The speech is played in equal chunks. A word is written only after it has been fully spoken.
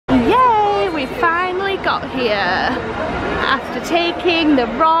got here after taking the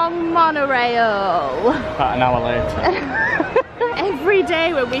wrong monorail. About an hour later. Every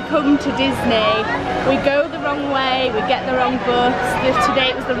day when we come to Disney, we go the wrong way, we get the wrong bus. Today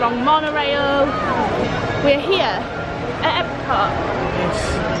it was the wrong monorail. We're here at Epcot.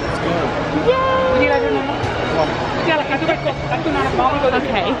 Yay!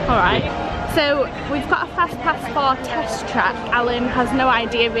 Okay, alright. So we've got a fast pass for test track. Alan has no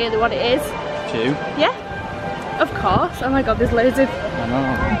idea really what it is. Two? Yeah, of course. Oh my god, there's loads of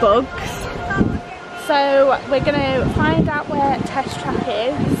bugs. So we're gonna find out where test track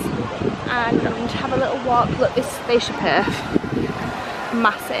is and have a little walk. Look, this Spaceship Earth,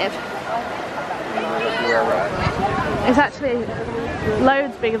 massive. It's actually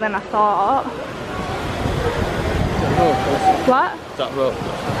loads bigger than I thought. What? Is that roller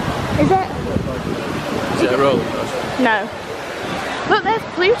coaster? Is it? Is it a roller coaster? No. Look, there's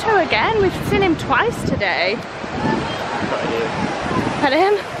Pluto again. We've seen him twice today.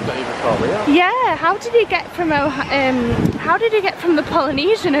 Pardon? Not even for real. Yeah. How did he get from the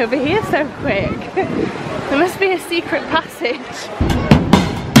Polynesian over here so quick? There must be a secret passage.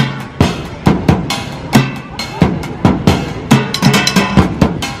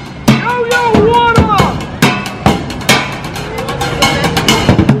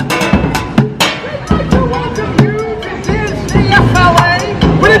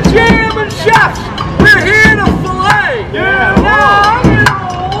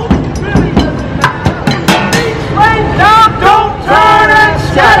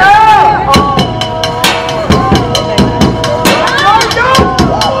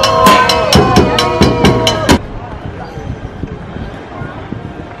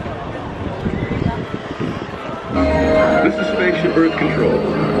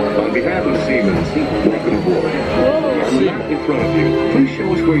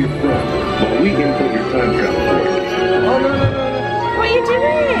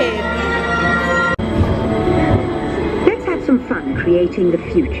 Creating the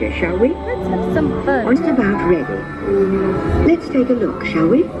future, shall we? Let's have some fun. Just about ready. Let's take a look, shall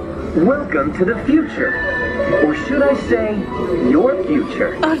we? Welcome to the future. Or should I say, your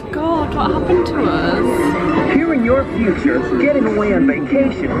future. Oh god, what happened to us? Here in your future, getting away on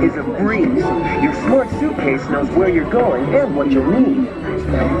vacation is a breeze. Your smart suitcase knows where you're going and what you'll need.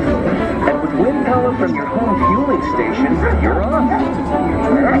 And with wind power from your home fueling station, you're off.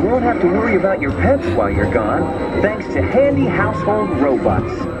 You won't have to worry about your pets while you're gone, thanks to handy household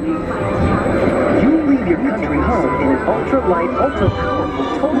robots. You leave your country home in an ultra-light, ultra-powerful,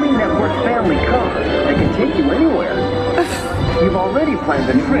 totally networked family car that can take you anywhere. You've already planned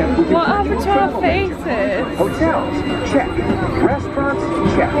the trip with your What happened to our faces? Hotels, check. Restaurants,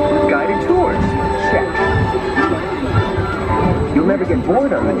 check. Guided tours, check. You'll never get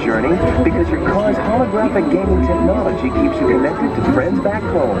bored on the journey because your car's holographic gaming technology keeps you connected to friends back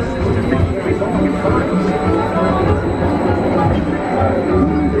home.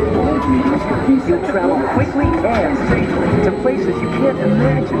 You'll travel quickly and safely to places you can't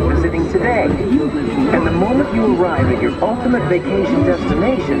imagine visiting today. And the moment you arrive at your ultimate vacation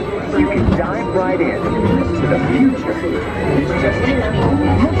destination, you can dive right in to the future. It's just here.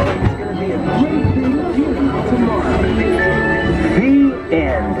 It's going to be a great big beautiful tomorrow. The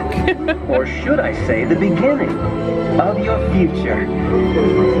end. Or should I say the beginning of your future.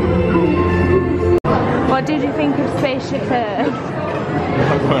 What did you think of Spaceship Earth?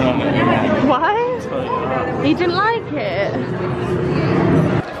 What? You didn't like it?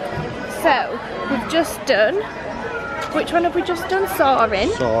 So, we've just done... Which one have we just done?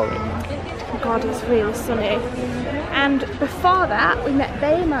 Soaring. Soaring. Oh god, it's really sunny. And before that, we met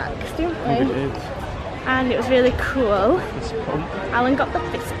Baymax, didn't we? We did. And it was really cool. Fist pump. Alan got the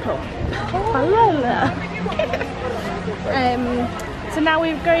fist pump. So now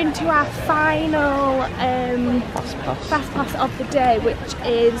we're going to our final fast pass of the day, which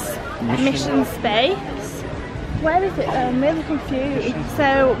is Mission Space. Where is it though? I'm really confused.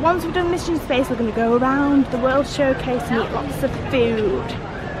 So once we've done Mission Space, we're going to go around the World Showcase and eat lots of food,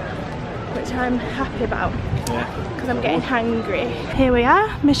 which I'm happy about because I'm getting hungry. Here we are,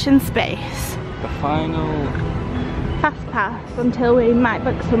 Mission Space. The final Fast pass until we might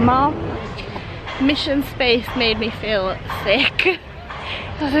book some more. Mission Space made me feel sick.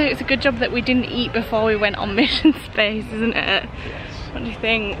 I think it's a good job that we didn't eat before we went on Mission Space, isn't it? What do you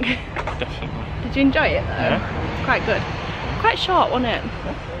think? Definitely. Did you enjoy it though? Yeah. Quite good. Quite short, wasn't it?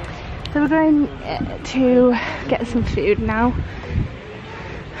 So we're going to get some food now,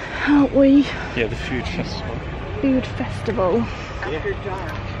 aren't we? Yeah, the food festival. Food festival. Yeah.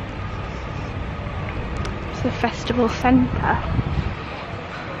 It's the festival centre.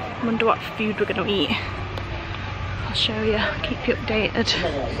 Wonder what food we're going to eat. I'll show you, keep you updated.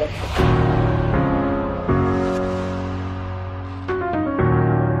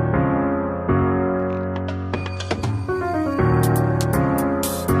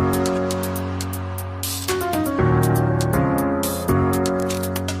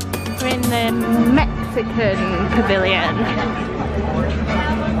 We're in the Mexican pavilion.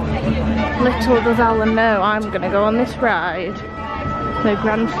 Little does Alan know I'm gonna go on this ride. The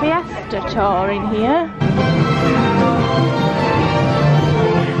Grand Fiesta tour in here.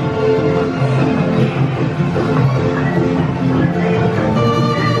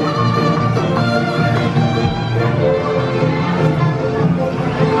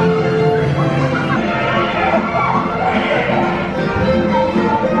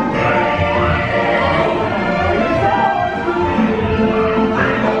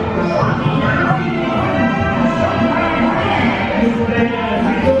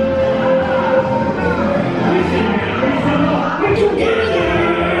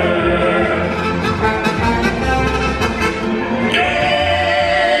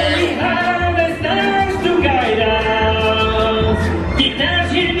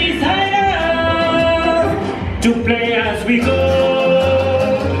 To play as we go.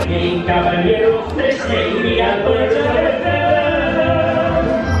 Hey, caballeros, desde al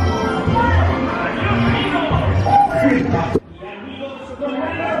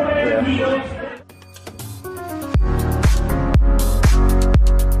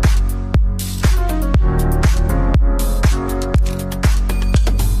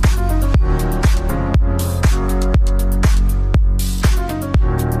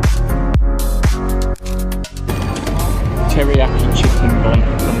teriyaki chicken bun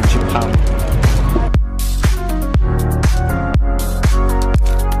from Japan.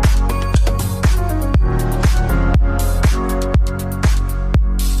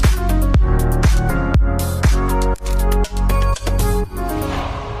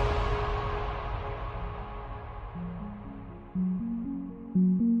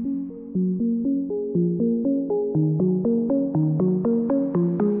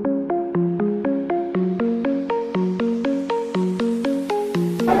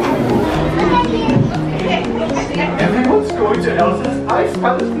 Everyone's going to Elsa's Ice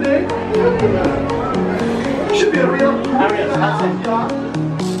Palace today. Should be a real Harriet.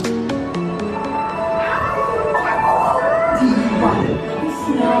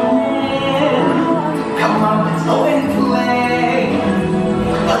 Come on, let's go and play.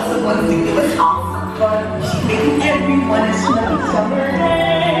 Elsa wants to give us awesome fun. She's making everyone a snowy summer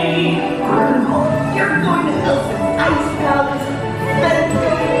day. You're going to Elsa's Ice Palace.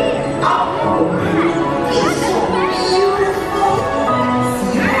 Oh, it's so beautiful.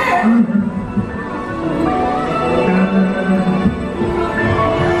 Yeah.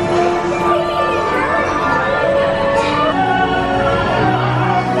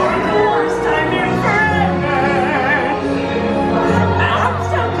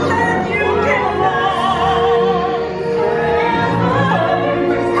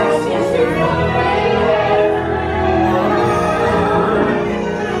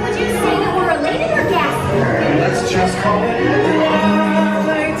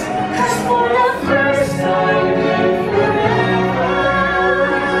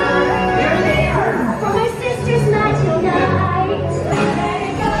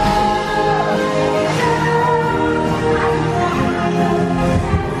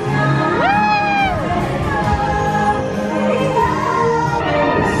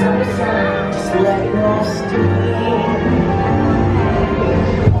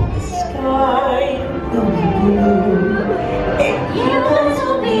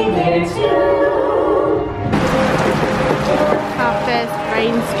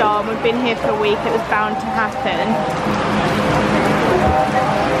 Rainstorm. We've been here for a week, it was bound to happen.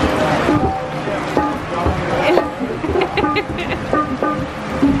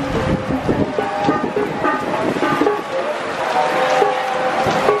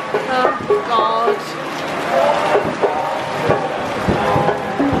 Oh God.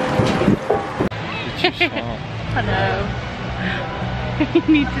 I know. You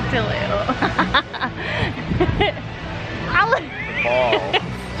need to tilt it up. Alan!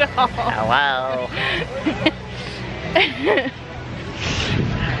 Stop. Hello.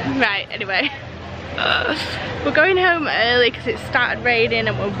 Right, anyway. We're going home early because it started raining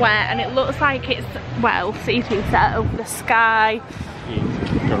and we're wet and it looks like it's, well, see-through set over the sky.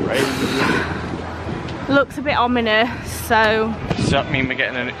 Looks a bit ominous, so... Does that mean we're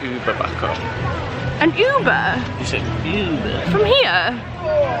getting an Uber back up? An Uber? You said Uber? From here?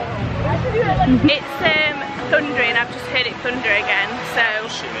 It's thundering, I've just heard it thunder again, so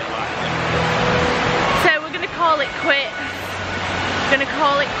we're gonna call it quits.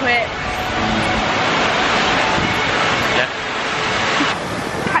 call it quits. Yeah.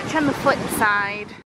 Catch you on the flip side.